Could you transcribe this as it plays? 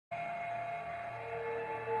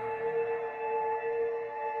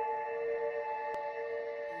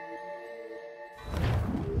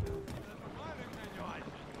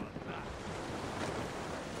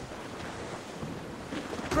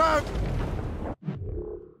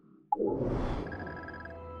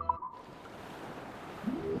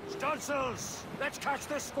Stunsels! Let's catch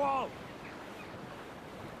this squall!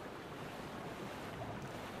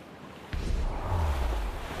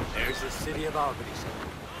 There's the city of Albany, sir.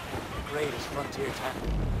 The greatest frontier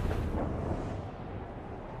town.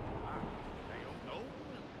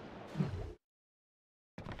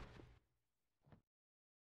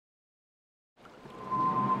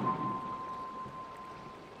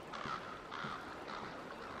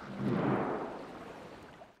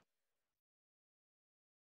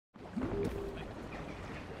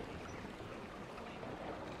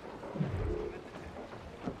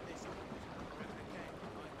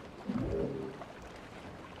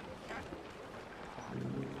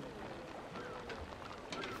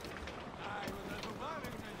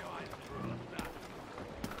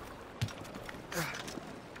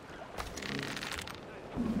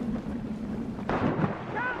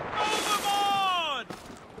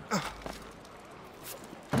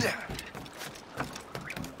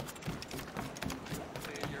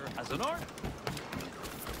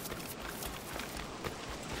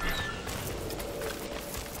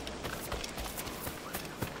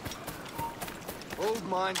 Hold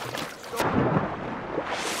mine.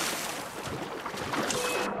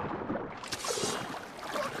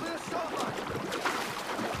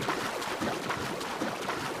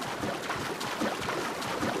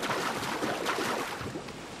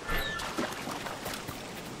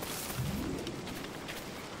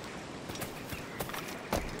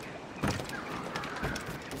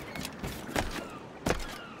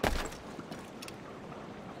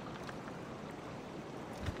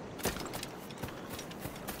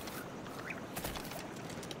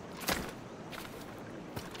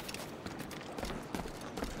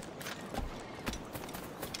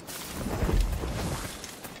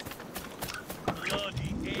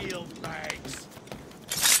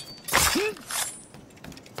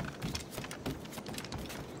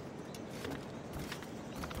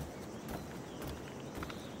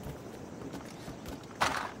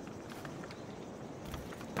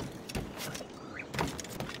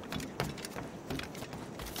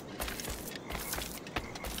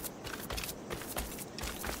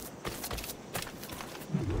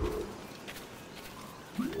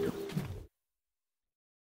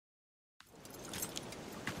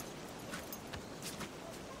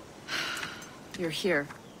 You're here.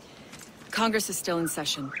 Congress is still in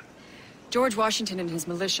session. George Washington and his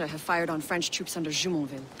militia have fired on French troops under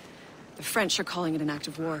Jumonville. The French are calling it an act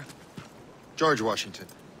of war. George Washington.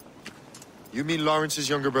 You mean Lawrence's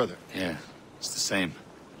younger brother? Yeah, it's the same.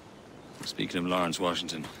 Speaking of Lawrence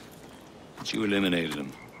Washington, but you eliminated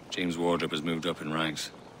him. James Wardrop has moved up in ranks.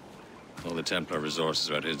 All the Templar resources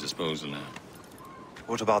are at his disposal now.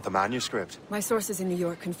 What about the manuscript? My sources in New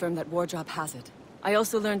York confirm that Wardrop has it. I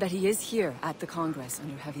also learned that he is here at the Congress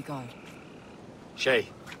under heavy guard. Shay,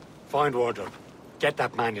 find Wardrop. Get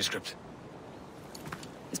that manuscript.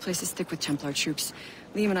 This place is thick with Templar troops.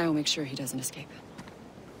 Liam and I will make sure he doesn't escape.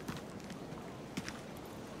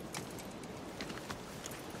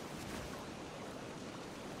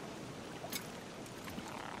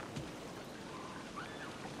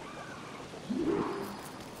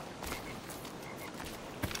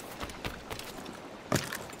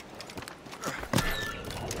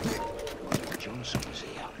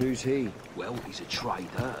 Who's he? Well, he's a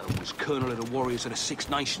trader and was colonel of the warriors of the Six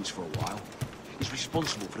Nations for a while. He's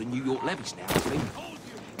responsible for the New York levies now, I believe.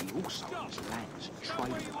 He also owns lands and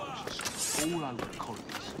trading posts all over the colonies.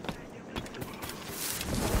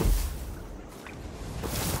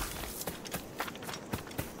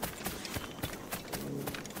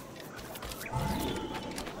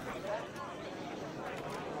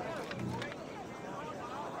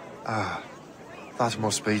 Ah, that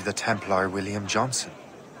must be the Templar William Johnson.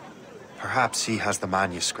 Perhaps he has the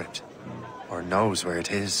manuscript, or knows where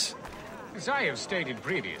it is. As I have stated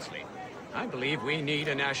previously, I believe we need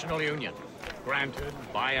a national union, granted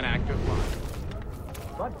by an act of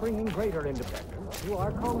parliament, but bringing greater independence to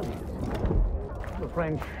our colonies. The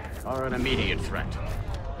French are an immediate threat,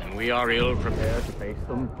 and we are ill prepared to face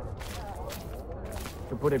them.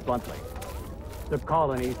 To put it bluntly, the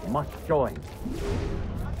colonies must join,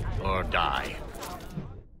 or die.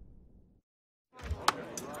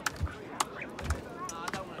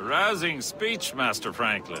 A rousing speech, Master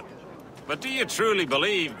Franklin. But do you truly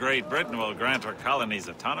believe Great Britain will grant her colonies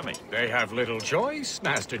autonomy? They have little choice,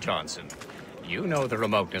 Master Johnson. You know the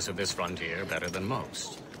remoteness of this frontier better than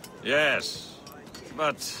most. Yes,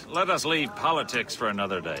 but let us leave politics for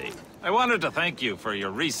another day. I wanted to thank you for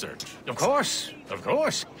your research. Of course, of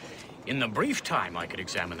course. In the brief time I could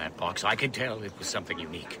examine that box, I could tell it was something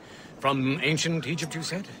unique. From ancient Egypt, you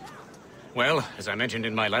said? Well, as I mentioned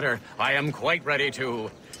in my letter, I am quite ready to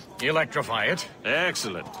electrify it.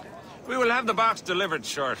 Excellent. We will have the box delivered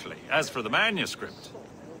shortly. As for the manuscript...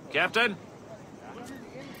 Captain?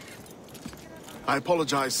 I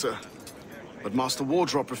apologize, sir, but Master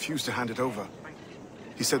Wardrop refused to hand it over.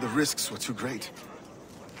 He said the risks were too great.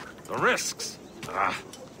 The risks? Ah.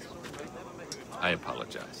 I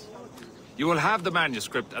apologize. You will have the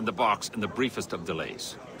manuscript and the box in the briefest of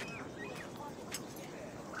delays.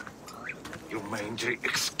 You mangy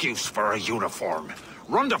excuse for a uniform.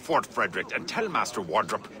 Run to Fort Frederick and tell Master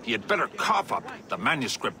Wardrop he had better cough up the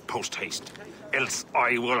manuscript post-haste. Else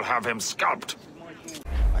I will have him scalped.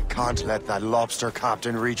 I can't let that lobster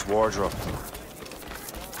captain reach Wardrop. I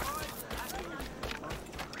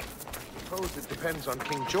suppose it depends on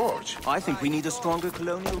King George. I think we need a stronger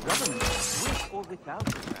colonial government. With or without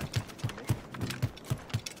that.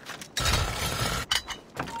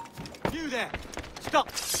 You there! Stop!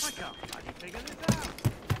 I can't bloody figure this out.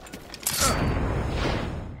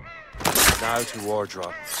 Now to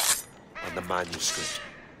Wardrop and the manuscript.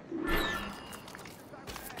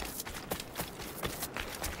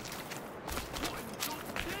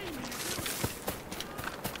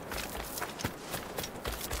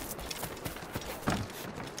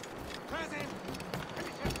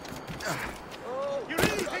 You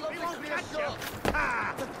really think we won't catch you?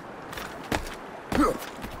 Ah!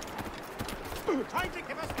 Trying to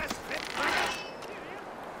give us the slip.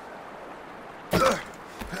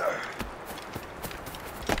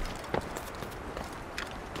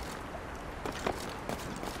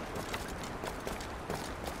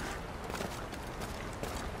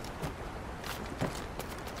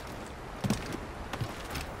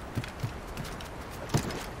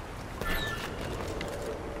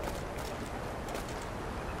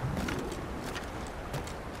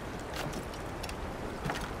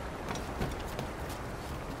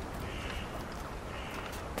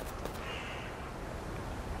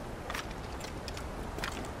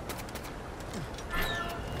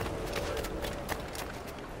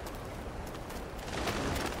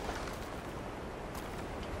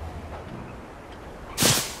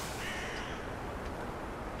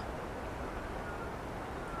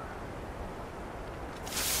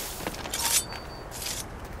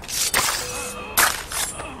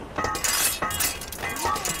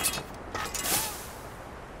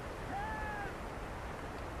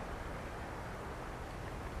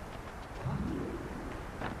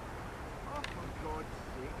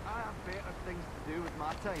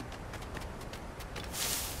 Time.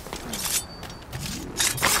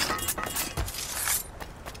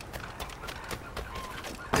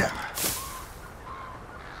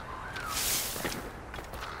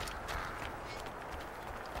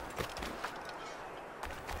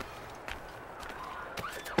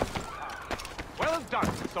 Well done,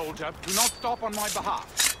 soldier. Do not stop on my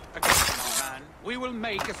behalf. Again, my man, we will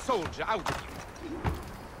make a soldier out of you.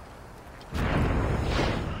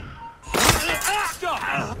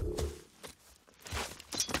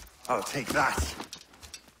 I'll take that,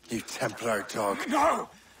 you Templar dog. No!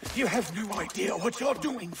 You have no idea what you're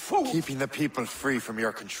doing, fool! Keeping the people free from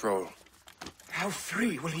your control. How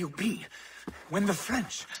free will you be when the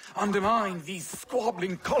French undermine these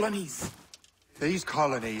squabbling colonies? These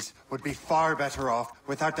colonies would be far better off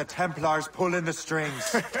without the Templars pulling the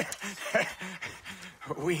strings.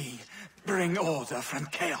 We bring order from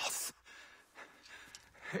chaos.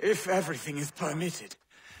 If everything is permitted,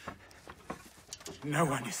 no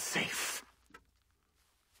one is safe.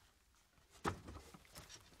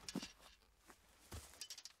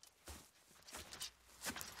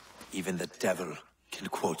 Even the devil can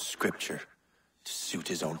quote scripture to suit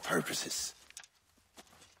his own purposes.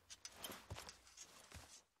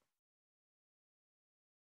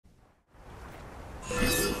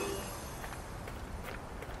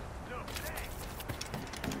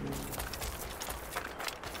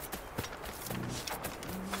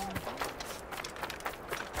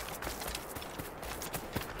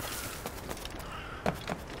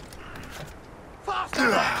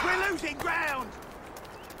 We're losing ground!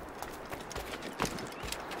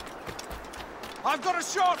 I've got a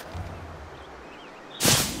shot!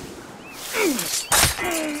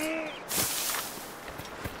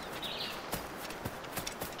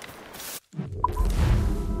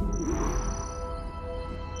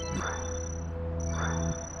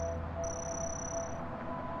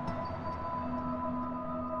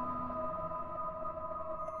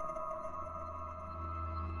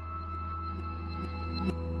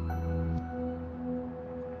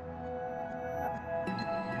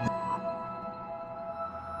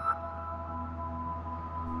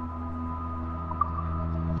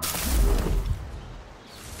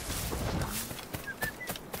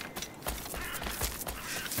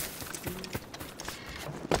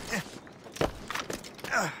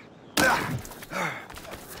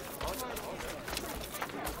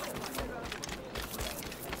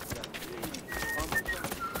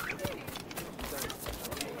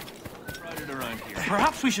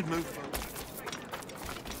 Perhaps we should move.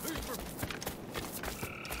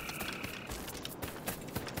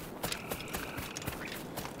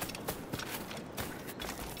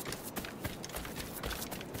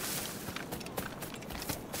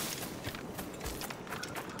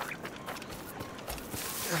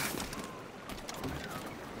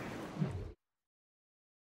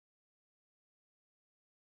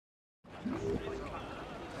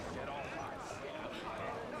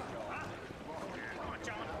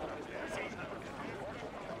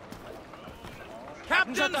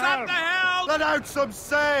 Captain's at the helm! Let out some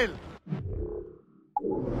sail!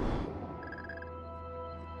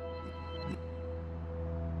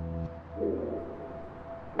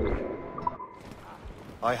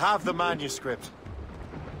 I have the manuscript.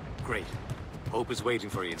 Great. Hope is waiting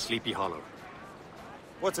for you in Sleepy Hollow.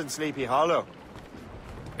 What's in Sleepy Hollow?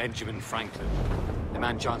 Benjamin Franklin. The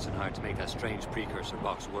man Johnson hired to make that strange precursor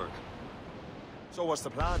box work. So what's the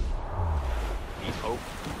plan? Meet Hope.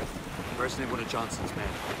 Impersonate one of Johnson's men.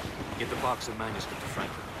 Give the box of manuscript to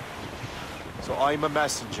Franklin. So I'm a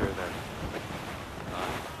messenger then?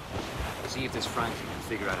 See if this Franklin can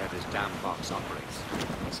figure out how this damn box operates.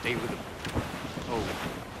 Stay with him. Oh,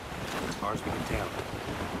 as far as we can tell,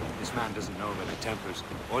 this man doesn't know about the Templars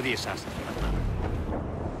or the Assassins for that matter.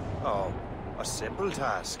 Oh, a simple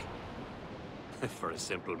task. For a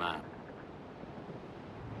simple man.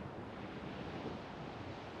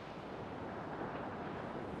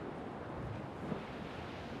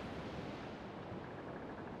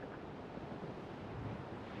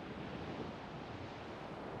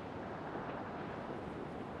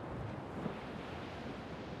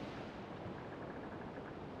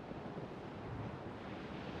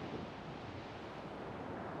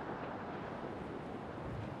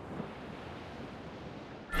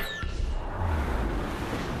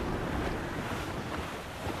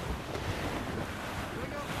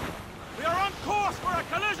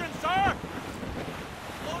 Collision, sir!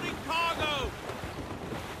 Loading cargo!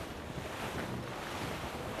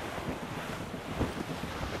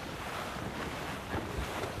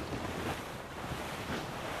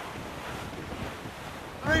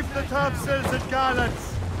 Reef the topsails and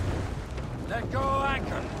gallants! Let go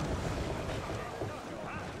anchor!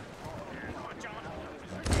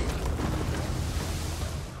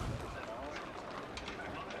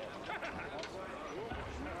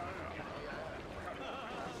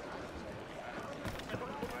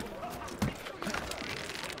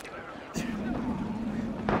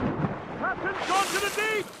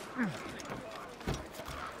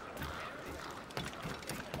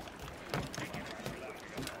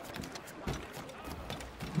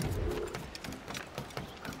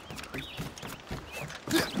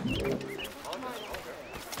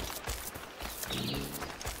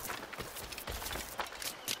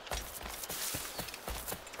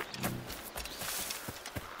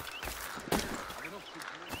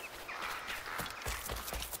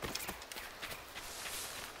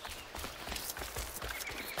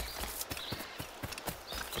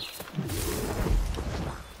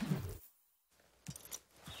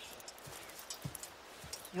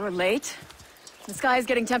 You're late. The sky is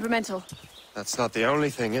getting temperamental. That's not the only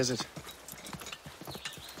thing, is it?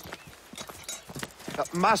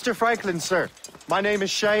 Master Franklin, sir. My name is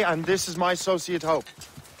Shay, and this is my associate Hope.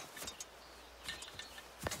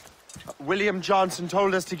 William Johnson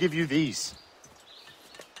told us to give you these.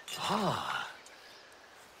 Ah.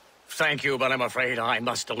 Thank you, but I'm afraid I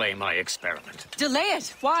must delay my experiment. Delay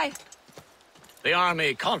it? Why? The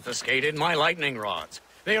army confiscated my lightning rods.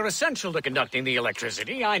 They are essential to conducting the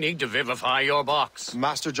electricity I need to vivify your box.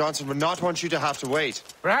 Master Johnson would not want you to have to wait.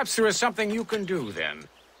 Perhaps there is something you can do, then.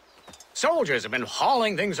 Soldiers have been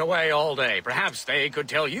hauling things away all day. Perhaps they could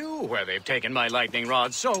tell you where they've taken my lightning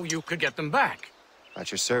rods so you could get them back.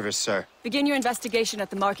 At your service, sir. Begin your investigation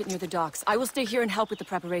at the market near the docks. I will stay here and help with the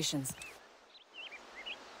preparations.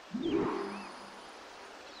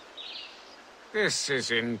 This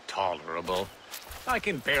is intolerable. I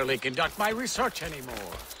can barely conduct my research anymore.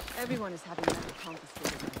 Everyone is having metal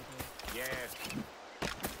confiscated nowadays. Yes.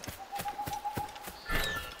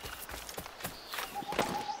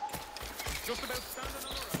 Just about standing on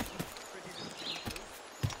our own.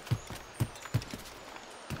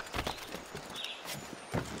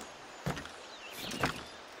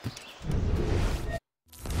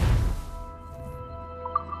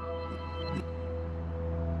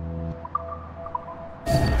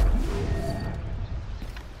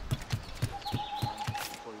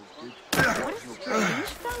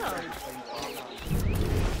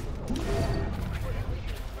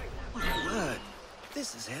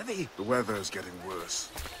 This is heavy. The weather is getting worse.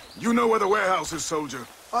 You know where the warehouse is, soldier?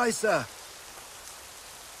 Aye, sir.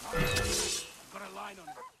 Got a line on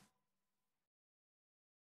it.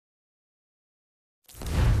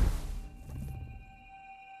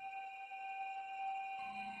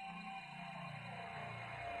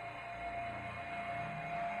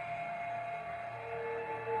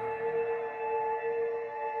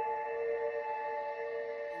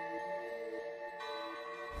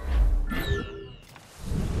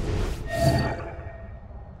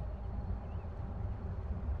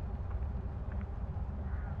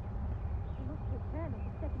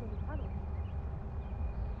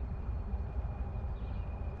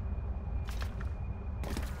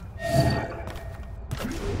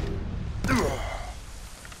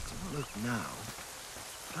 Now,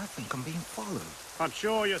 I think I'm being followed. I'm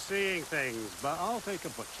sure you're seeing things, but I'll take a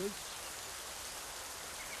butcher's.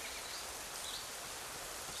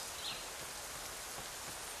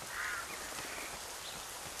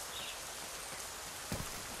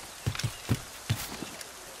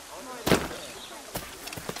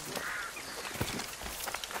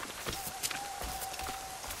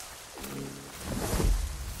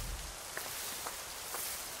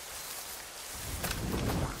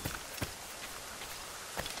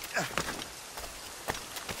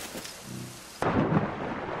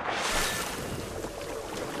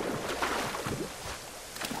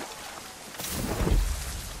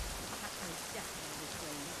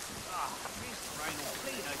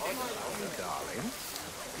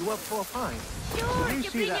 You up for a pint? Sure, did you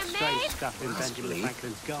see that strange stuff in Benjamin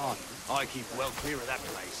Franklin's garden? I keep well clear of that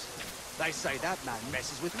place. They say that man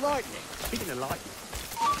messes with lightning. Speaking of lightning,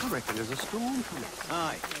 I reckon there's a storm coming.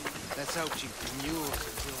 Aye. Let's hope she mures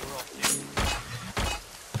until we're off duty.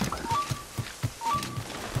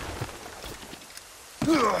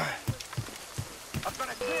 I've got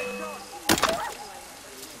a clear shot.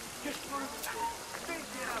 Just through that.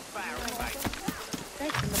 Busy enough barrel, mate. They're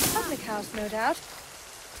from the public house, no doubt.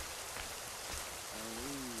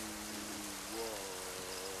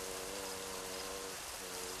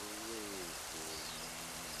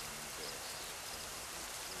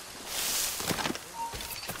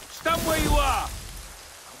 Stand where you are!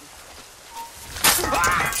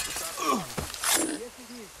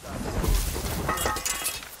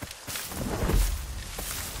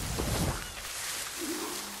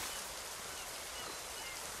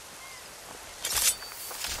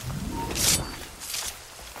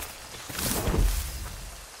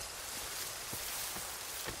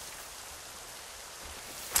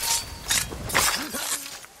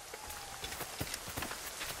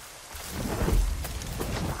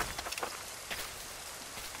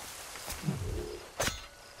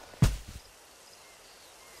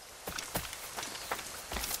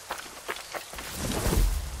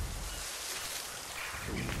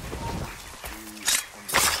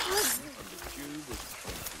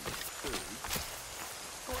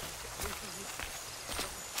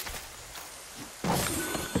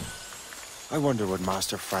 I wonder what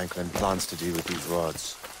Master Franklin plans to do with these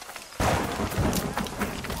rods.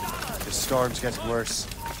 The storm's getting worse.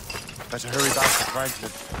 Better hurry back to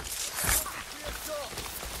Franklin.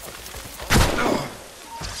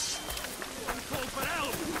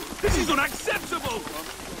 This is unacceptable!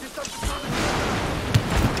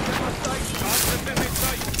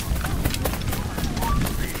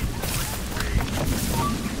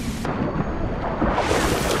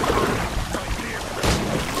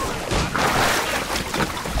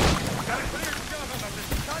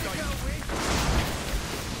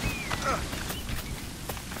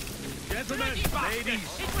 Gentlemen, ladies,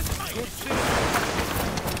 good citizen.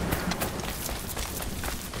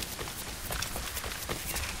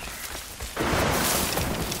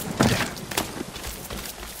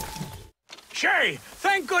 Shay,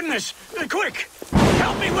 thank goodness! Quick!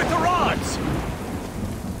 Help me with the rods!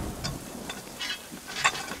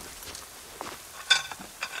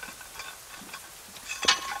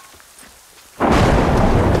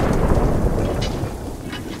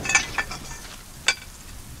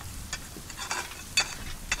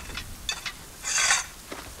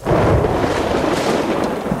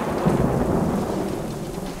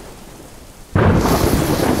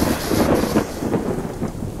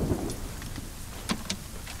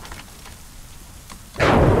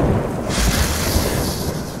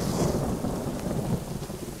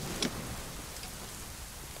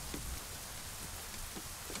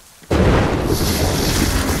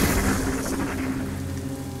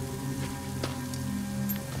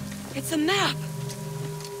 It's a map!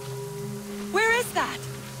 Where is that?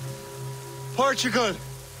 Portugal!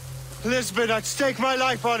 Lisbon, I'd stake my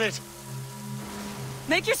life on it!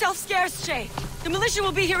 Make yourself scarce, Shay. The militia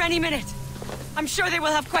will be here any minute. I'm sure they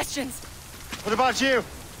will have questions. What about you?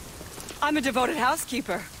 I'm a devoted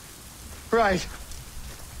housekeeper. Right.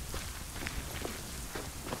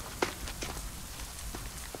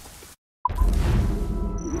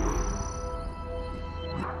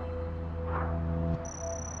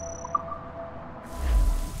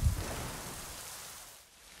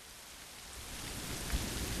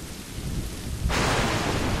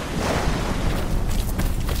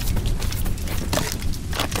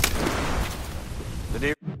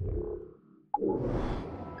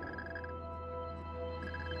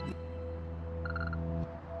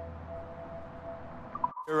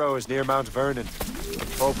 Hero is near Mount Vernon.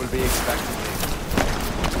 Pope will be expecting me.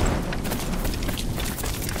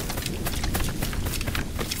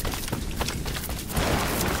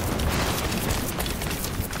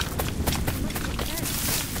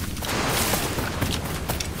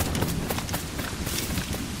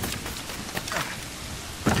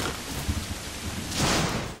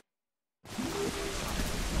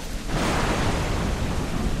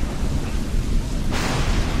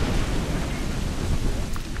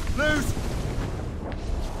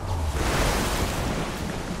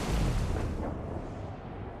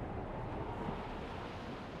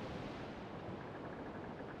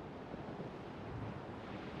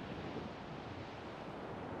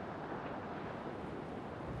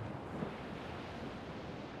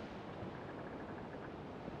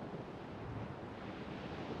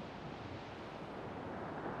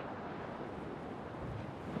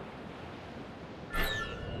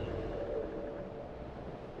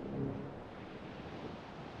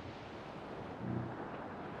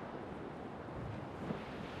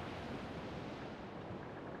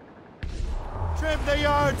 Trim the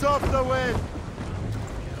yards off the wind!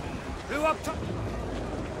 Who up top?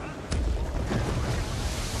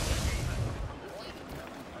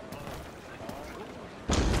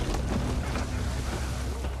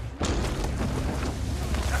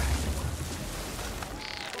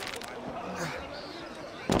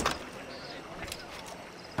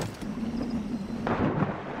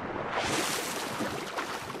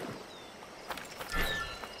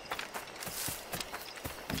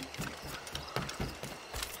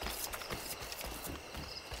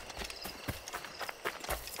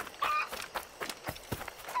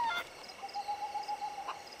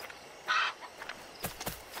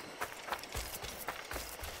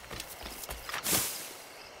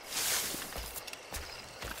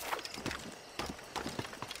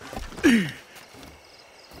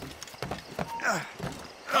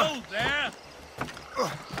 Hold there!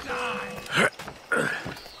 Die!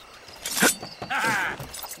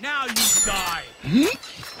 Now you die!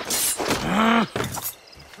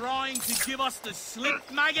 Trying to give us the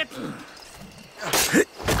slip, maggot?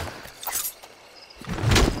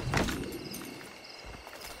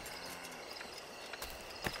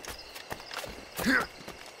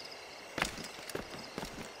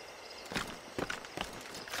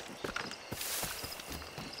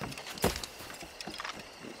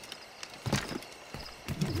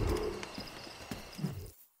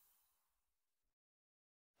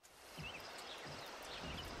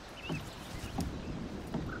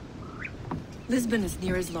 Lisbon is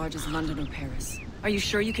near as large as London or Paris. Are you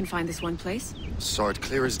sure you can find this one place? Sword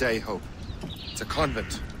clear as day, Hope. It's a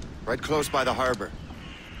convent, right close by the harbor.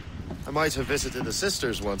 I might have visited the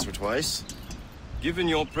sisters once or twice. Given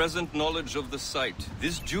your present knowledge of the site,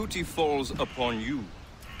 this duty falls upon you.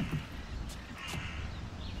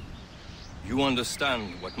 You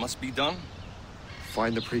understand what must be done?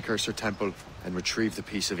 Find the Precursor temple and retrieve the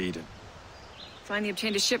Piece of Eden. Finally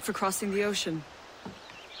obtained a ship for crossing the ocean.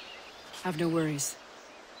 Have no worries.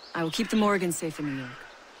 I will keep the Morrígan safe in New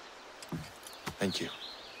York. Thank you.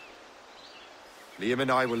 Liam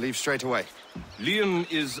and I will leave straight away. Liam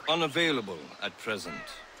is unavailable at present.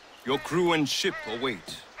 Your crew and ship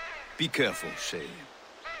await. Be careful, Shay.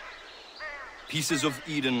 Pieces of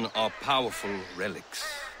Eden are powerful relics.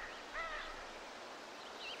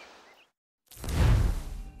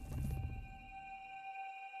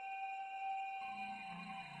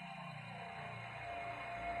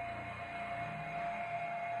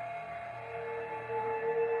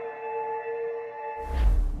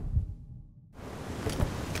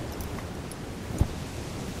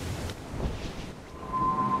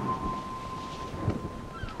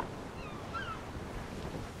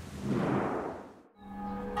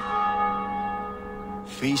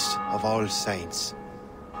 Feast of All Saints.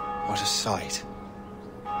 What a sight.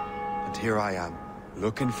 And here I am,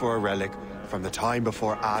 looking for a relic from the time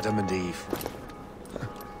before Adam and Eve.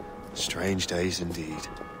 Strange days indeed.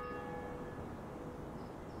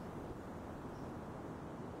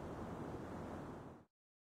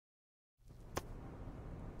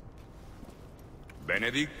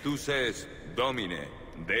 Benedictus es, Domine.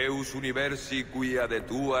 Deus universi quia de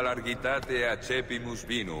tua largitate accepimus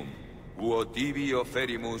vinum, uo tibi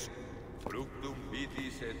offerimus fructum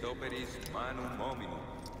vitis et operis manum hominum,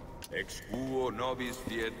 ex quo nobis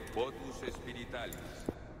fiet potus spiritualis.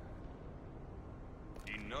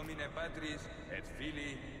 In nomine Patris et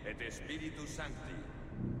Filii et Spiritus Sancti.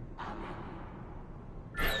 Amen.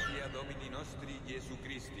 Gratia Domini nostri Iesu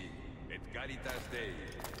Christi, et caritas Dei,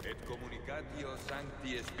 et communicatio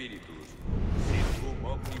Sancti Spiritus, circum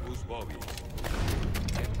omnibus vobis.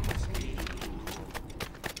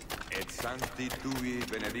 Et Sancti Tui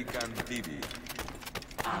benedicant tibi.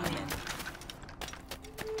 Amen.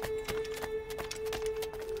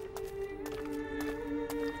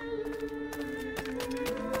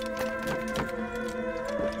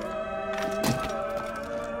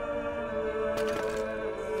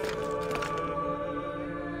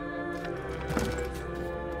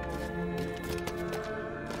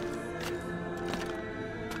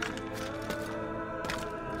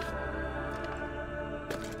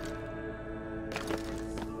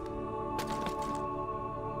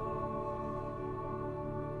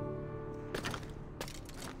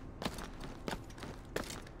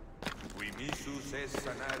 Missus es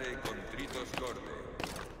sanare contritos corde.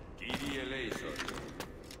 Kyrie eleison.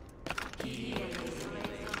 Kyrie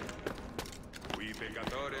eleison. Qui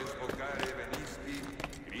peccatores vocare venisti,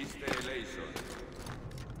 Christe eleison.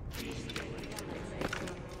 Christe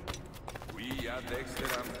eleison. Qui ad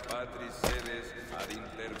exteram Patris sedes ad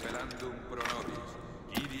interpellandum pro nobis,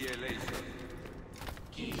 Kyrie eleison.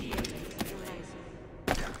 Kyrie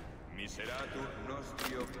eleison. Miseratur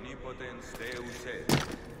nostri omnipotens Deus et.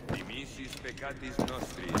 Dimissis peccatis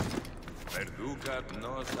nostris, perducat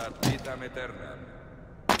nos ad vitam aeternam.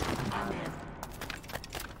 Amen.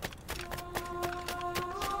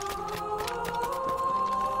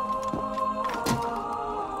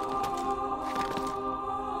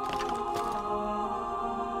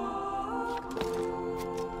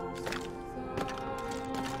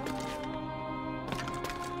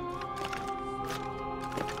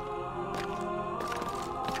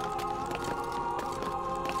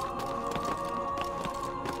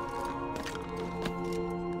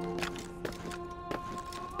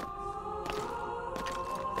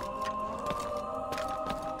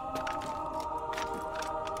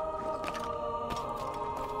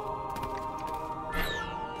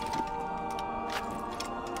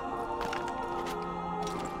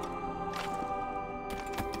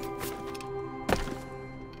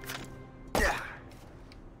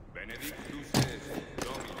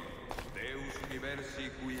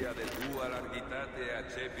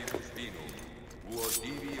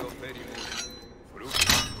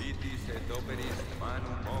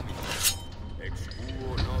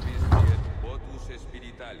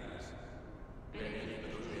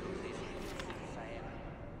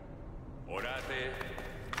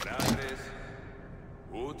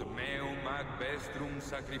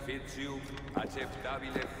 Sacrificium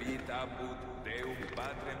acceptabile fit apud Deum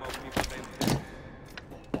Patrem omnipotentem.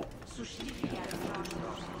 Suscipiat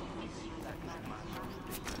nostros sacrificium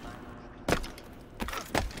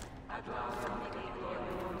ad laudem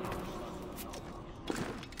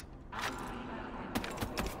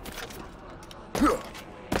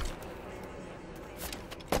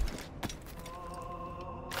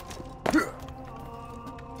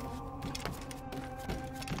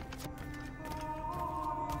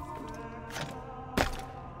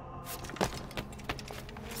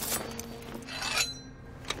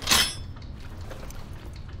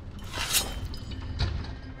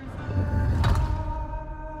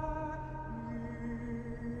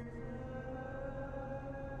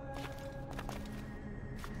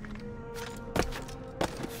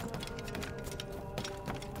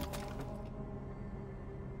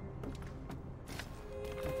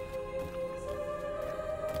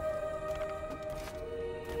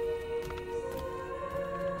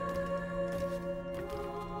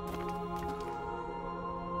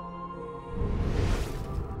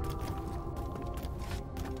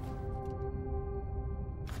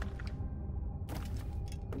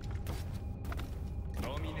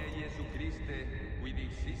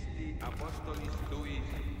apostolis tuis,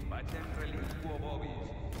 pacem reliquo vobis,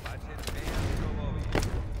 pacem mea pro vobis.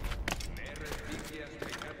 Ne respicias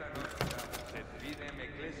peccata nostra, sed fidem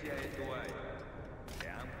ecclesiae tuae.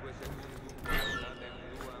 Eamque secundum voluntatem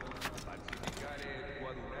tuam, pacificare et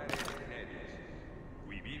coadunare in nobis,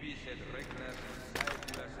 qui vivis et regnas in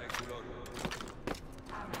saecula saeculorum.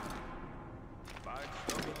 Amen. Pax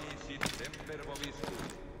Domini sit semper vobiscum.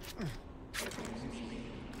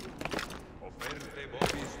 Offerte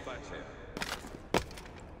vobis pacem.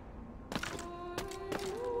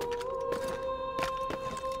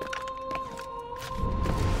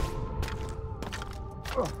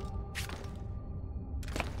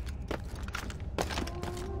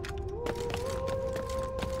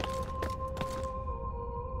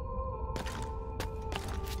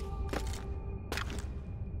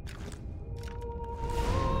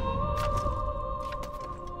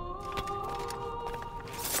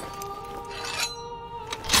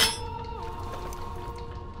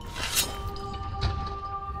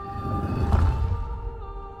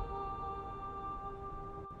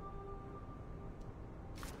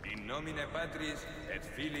 nomine Patris, et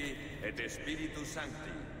Filii, et Spiritus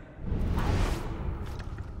Sancti.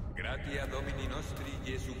 Gratia Domini nostri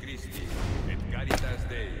Iesu Christi, et caritas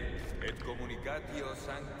Dei, et communicatio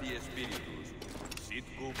Sancti Spiritus, sit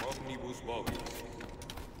cum omnibus vobis.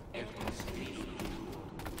 Et Spiritus.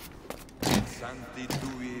 Et Sancti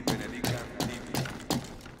Tui benedicant tibi.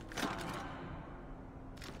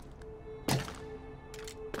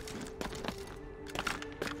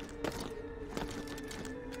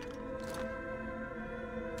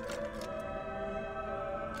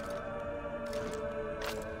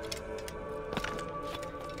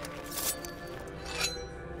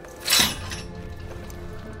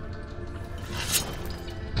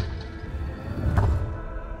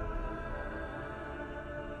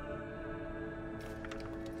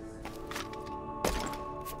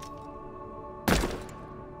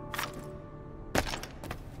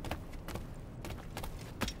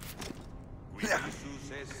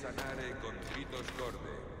 Sanare contritos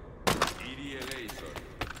corde, iri eleison.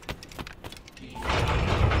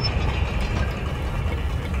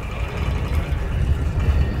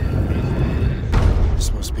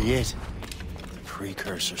 This must be it. The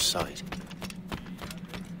Precursor site.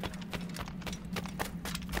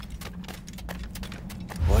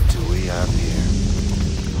 What do we have here?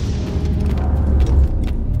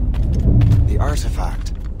 The artifact.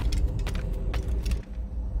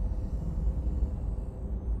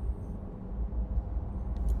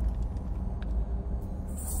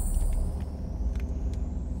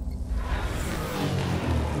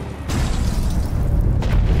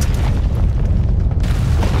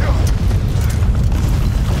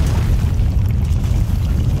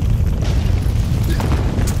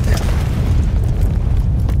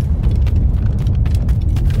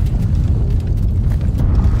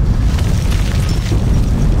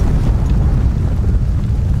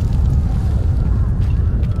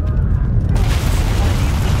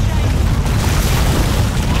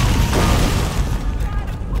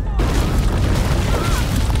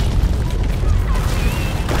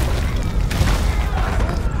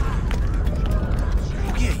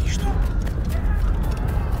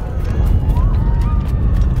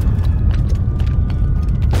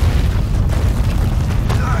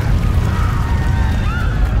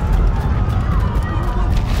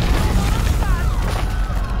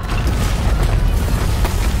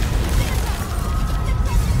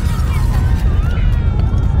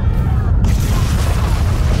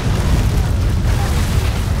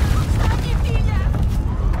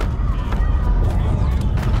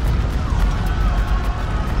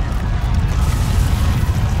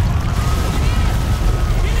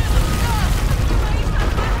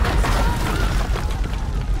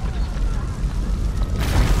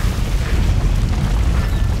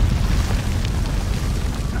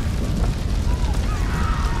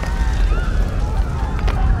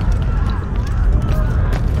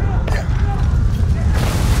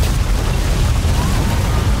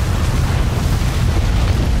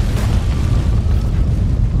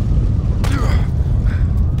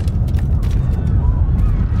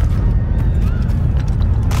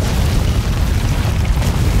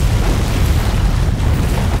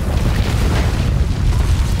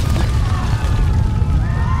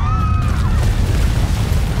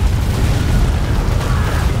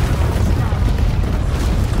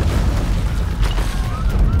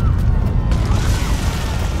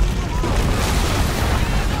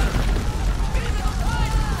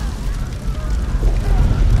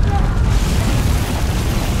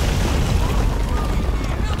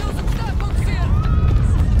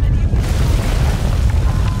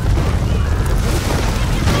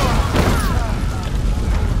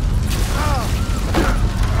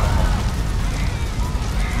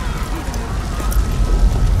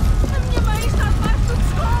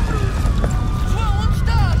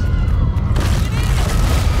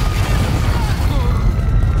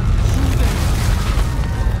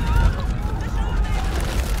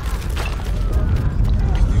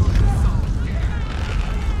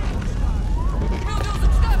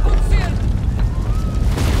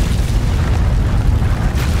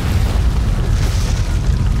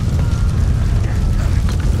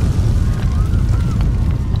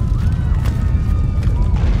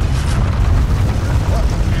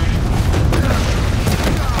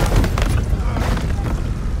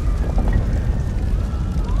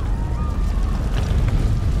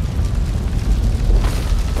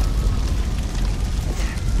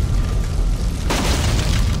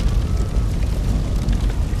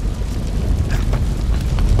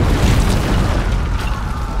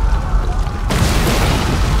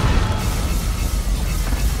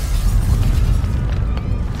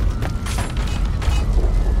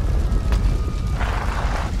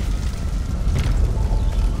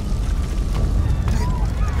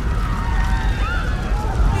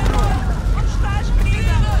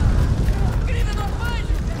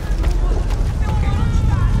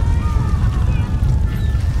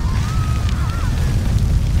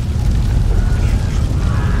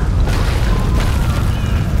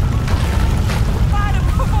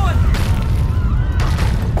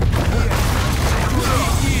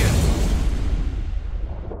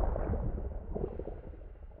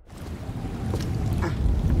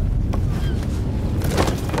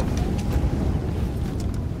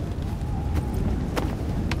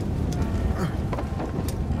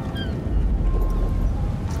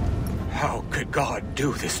 God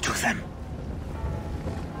do this to them?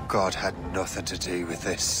 God had nothing to do with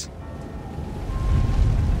this.